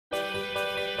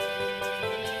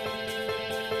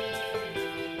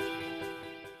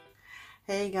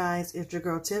Hey guys, it's your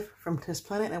girl Tiff from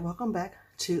Tiffsplanit and welcome back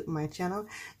to my channel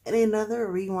and another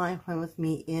rewind plan with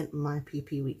me in my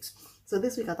PP weeks. So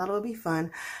this week I thought it would be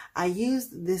fun. I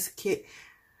used this kit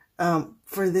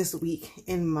for this week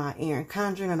in my Erin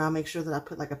Condren, and I'll make sure that I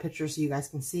put like a picture so you guys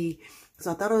can see.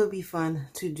 So I thought it would be fun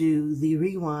to do the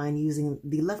rewind using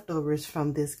the leftovers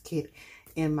from this kit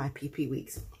in my PP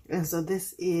weeks. And so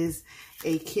this is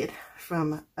a kit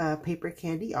from Paper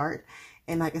Candy Art.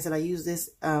 And like I said, I use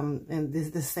this and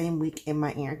this same week in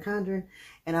my Erin Condren,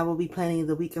 and I will be planning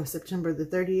the week of September the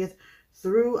 30th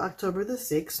through October the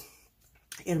 6th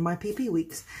in my PP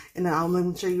weeks. And then let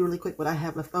me show you really quick what I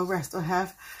have left over. I still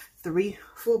have 3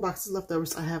 full boxes left over.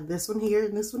 So I have this one here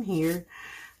and this one here.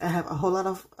 I have a whole lot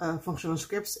of functional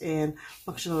scripts and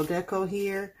functional deco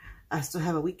here. I still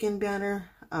have a weekend banner,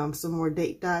 some more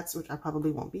date dots, which I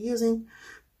probably won't be using,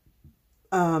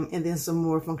 and then some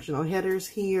more functional headers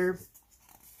here.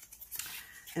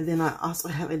 And then I also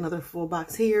have another full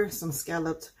box here, some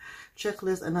scalloped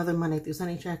checklists, another Monday through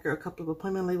Sunday tracker, a couple of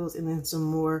appointment labels, and then some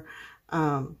more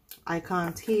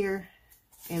icons here.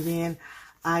 And then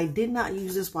I did not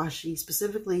use this washi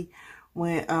specifically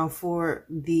when for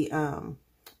the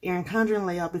Erin Condren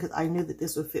layout, because I knew that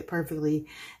this would fit perfectly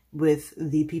with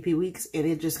the PP weeks, and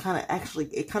it just kind of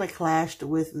clashed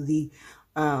with the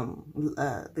washi,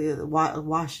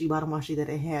 bottom washi that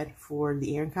I had for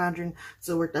the Erin Condren.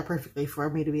 So it worked out perfectly for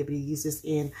me to be able to use this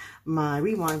in my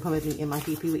rewind plan in my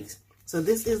PP weeks. So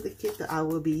this is the kit that I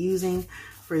will be using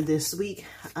for this week.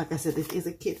 Like I said, this is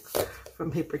a kit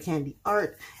from Paper Candy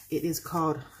Art. It is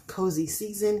called Cozy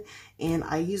Season, and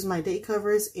I use my date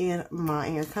covers in my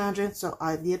Erin Condren. So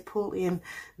I did pull in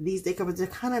these date covers.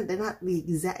 They're not the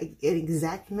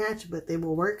exact match, but they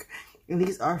will work. And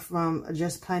these are from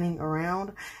Just Planning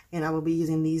Around, and I will be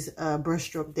using these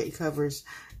brushstroke date covers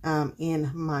in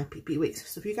my PP weeks.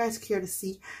 So if you guys care to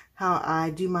see how I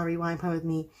do my rewind plan with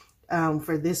me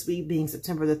for this week being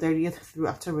September the 30th through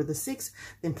October the 6th,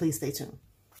 then please stay tuned.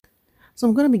 So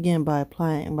I'm going to begin by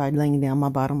laying down my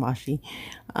bottom washi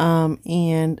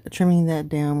and trimming that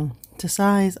down to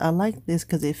size. I like this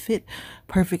because it fit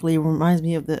perfectly. It reminds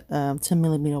me of the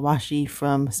 10mm washi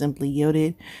from Simply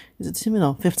Gilded. Is it 10?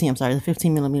 No, 15. I'm sorry, the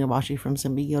 15mm washi from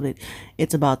Simply Gilded.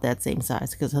 It's about that same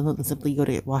size because I know the Simply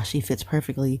Gilded washi fits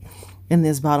perfectly in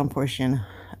this bottom portion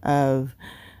of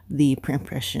the Print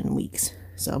Pression weeks.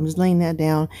 So I'm just laying that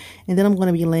down, and then I'm going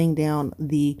to be laying down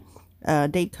the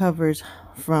date covers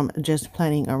from Just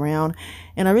Planning Around,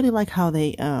 and I really like how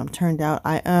they turned out.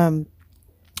 I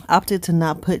opted to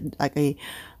not put like a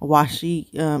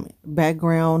washi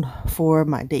background for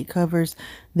my date covers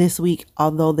this week,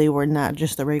 although they were not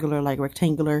just the regular like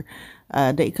rectangular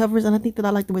date covers, and I think that I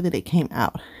like the way that it came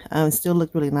out. It still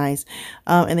looked really nice,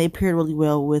 and they paired really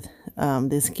well with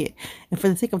this kit. And for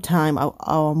the sake of time,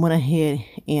 I went ahead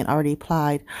and already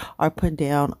applied or put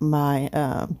down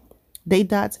my date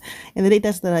dots, and the date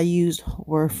dots that I used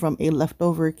were from a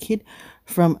leftover kit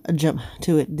from Jump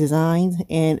to It Designs.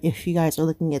 And if you guys are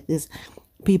looking at this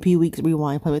PP weeks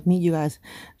rewind plan with me, you guys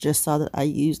just saw that I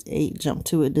used a Jump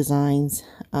to It Designs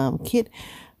kit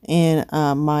and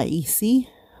my EC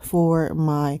for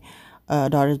my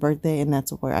daughter's birthday, and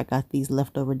that's where I got these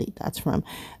leftover date dots from.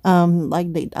 I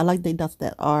like date dots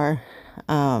that are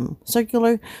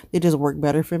circular. They just work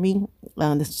better for me.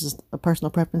 This is just a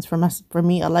personal preference for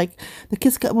me. I like the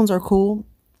Kiss Cut ones are cool,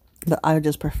 but I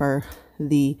just prefer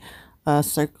the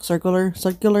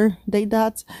circular date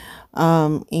dots,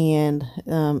 and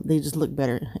they just look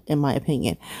better in my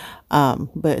opinion.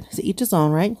 But to each his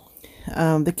own, right?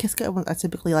 The Kiss Cut ones I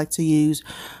typically like to use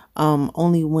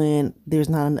only when there's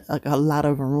not a lot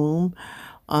of room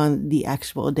on the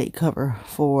actual date cover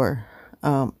for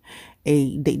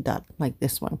a date dot like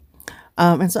this one.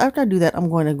 And so after I do that, I'm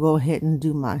going to go ahead and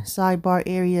do my sidebar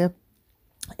area,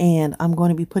 and I'm going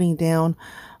to be putting down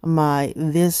my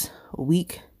this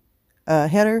week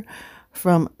header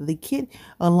from the kit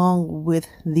along with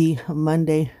the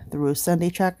Monday through Sunday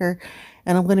tracker,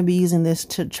 and I'm going to be using this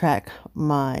to track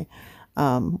my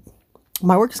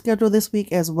my work schedule this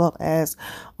week, as well as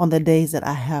on the days that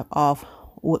I have off,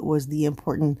 what was the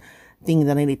important thing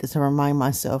that I needed to remind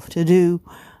myself to do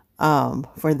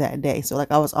for that day. So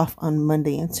like I was off on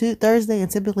Monday and Thursday,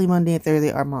 and typically Monday and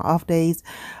Thursday are my off days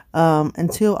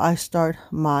until I start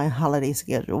my holiday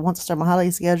schedule. Once I start my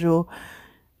holiday schedule,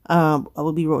 I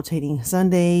will be rotating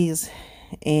Sundays,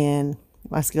 and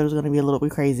my schedule is going to be a little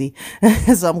bit crazy.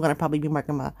 So I'm going to probably be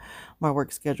marking my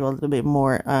work schedule a little bit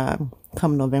more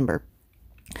come November.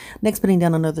 Next, putting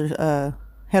down another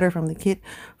header from the kit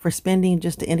for spending,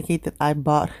 just to indicate that I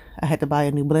had to buy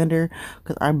a new blender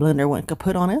because our blender went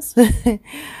kaput on us.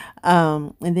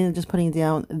 And then just putting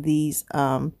down these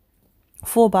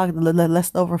full box, the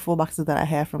leftover full boxes that I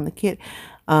have from the kit,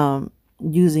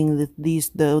 using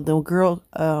the girl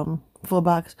full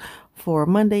box for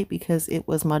Monday because it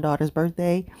was my daughter's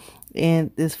birthday,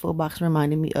 and this full box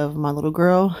reminded me of my little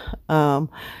girl.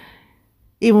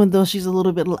 Even though she's a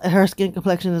little bit, her skin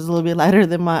complexion is a little bit lighter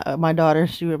than my daughter.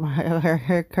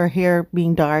 Her hair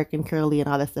being dark and curly and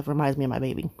all that stuff reminds me of my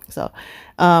baby. So,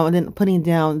 and then putting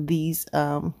down these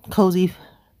cozy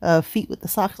feet with the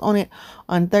socks on it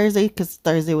on Thursday, because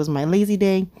Thursday was my lazy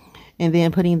day, and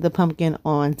then putting the pumpkin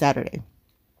on Saturday.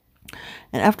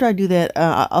 And after I do that,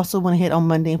 I also went ahead on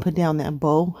Monday and put down that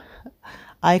bow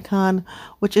icon,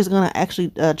 which is going to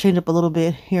actually change up a little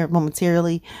bit here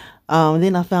momentarily.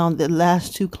 Then I found the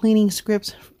last 2 cleaning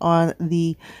scripts on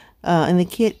the in the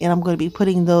kit, and I'm going to be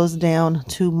putting those down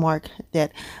to mark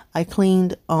that I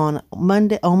cleaned on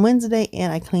Wednesday,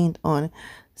 and I cleaned on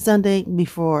Sunday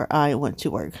before I went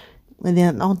to work. And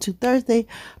then on to Thursday,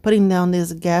 putting down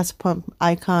this gas pump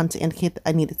icon to indicate that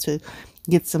I needed to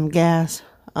get some gas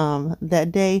that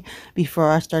day before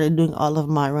I started doing all of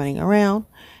my running around.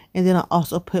 And then I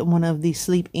also put one of the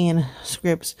sleep in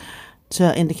scripts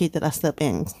to indicate that I slept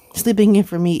in. Sleeping in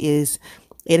for me is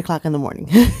 8 o'clock in the morning,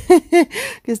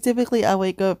 because typically I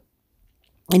wake up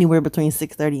anywhere between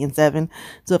 6:30 and 7.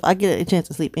 So if I get a chance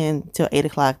to sleep in till 8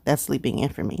 o'clock, that's sleeping in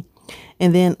for me.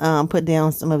 And then put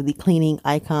down some of the cleaning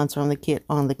icons from the kit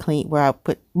on the clean, where I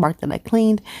marked that I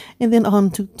cleaned. And then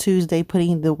on Tuesday,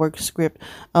 putting the work script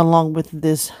along with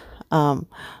this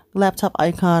laptop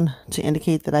icon to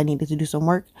indicate that I needed to do some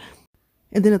work.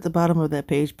 And then at the bottom of that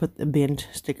page, put the binge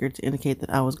sticker to indicate that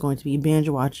I was going to be binge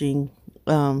watching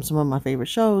some of my favorite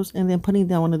shows. And then putting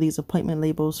down one of these appointment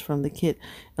labels from the kit.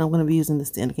 And I'm going to be using this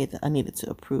to indicate that I needed to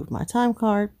approve my time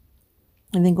card.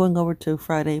 And then going over to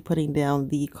Friday, putting down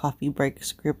the coffee break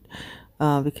script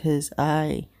because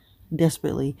I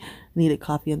desperately needed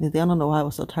coffee on this day. I don't know why I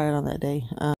was so tired on that day.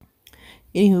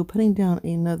 Anywho, putting down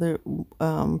another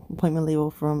appointment label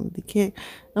from the kit.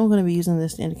 I'm going to be using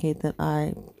this to indicate that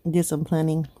I did some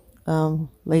planning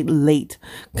late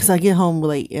because I get home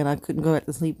late and I couldn't go back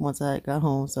to sleep once I got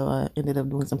home, so I ended up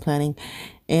doing some planning.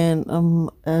 And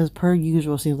as per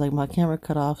usual, seems like my camera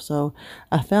cut off, so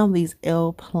I found these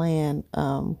Elle Plan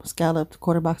scalloped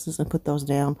quarter boxes and put those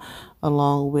down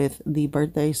along with the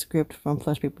birthday script from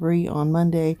Plush Paperie on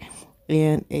Monday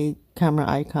and a camera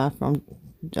icon from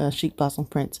Chic Blossom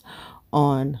Prints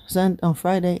on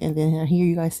Friday. And then here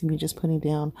you guys see me just putting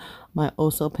down my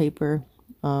Oso paper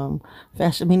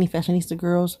mini fashionista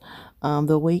girls,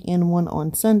 the weigh-in one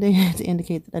on Sunday to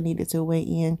indicate that I needed to weigh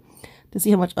in to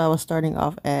see how much I was starting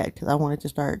off at, because I wanted to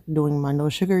start doing my no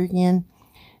sugar again.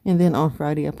 And then on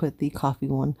Friday I put the coffee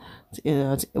one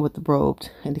with the robe to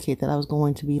indicate that I was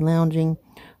going to be lounging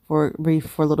for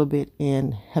a little bit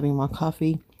and having my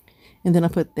coffee. And then I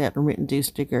put that written due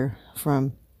sticker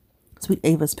from Sweet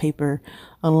Avas paper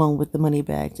along with the money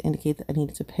bag to indicate that I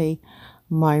needed to pay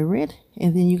my rent.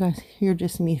 And then you guys hear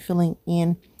just me filling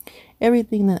in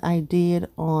everything that I did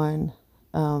on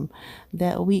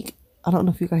that week. I don't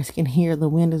know if you guys can hear, the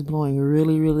wind is blowing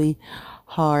really, really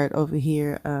hard over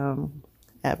here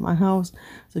at my house.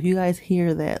 So if you guys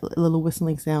hear that little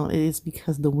whistling sound, it is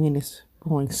because the wind is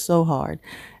blowing so hard.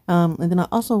 And then I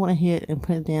also went ahead and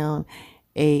put down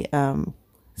a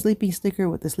sleepy sticker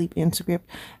with the sleep in script.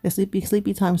 The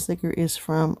sleepy time sticker is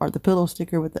from, or the pillow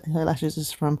sticker with the eyelashes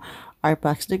is from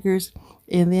Artbox stickers.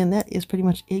 And then that is pretty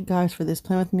much it, guys, for this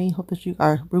plan with me. Hope that you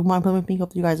are plan with me. Hope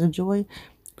that you guys enjoy.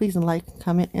 Please like,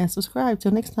 comment, and subscribe.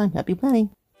 Till next time, happy planning.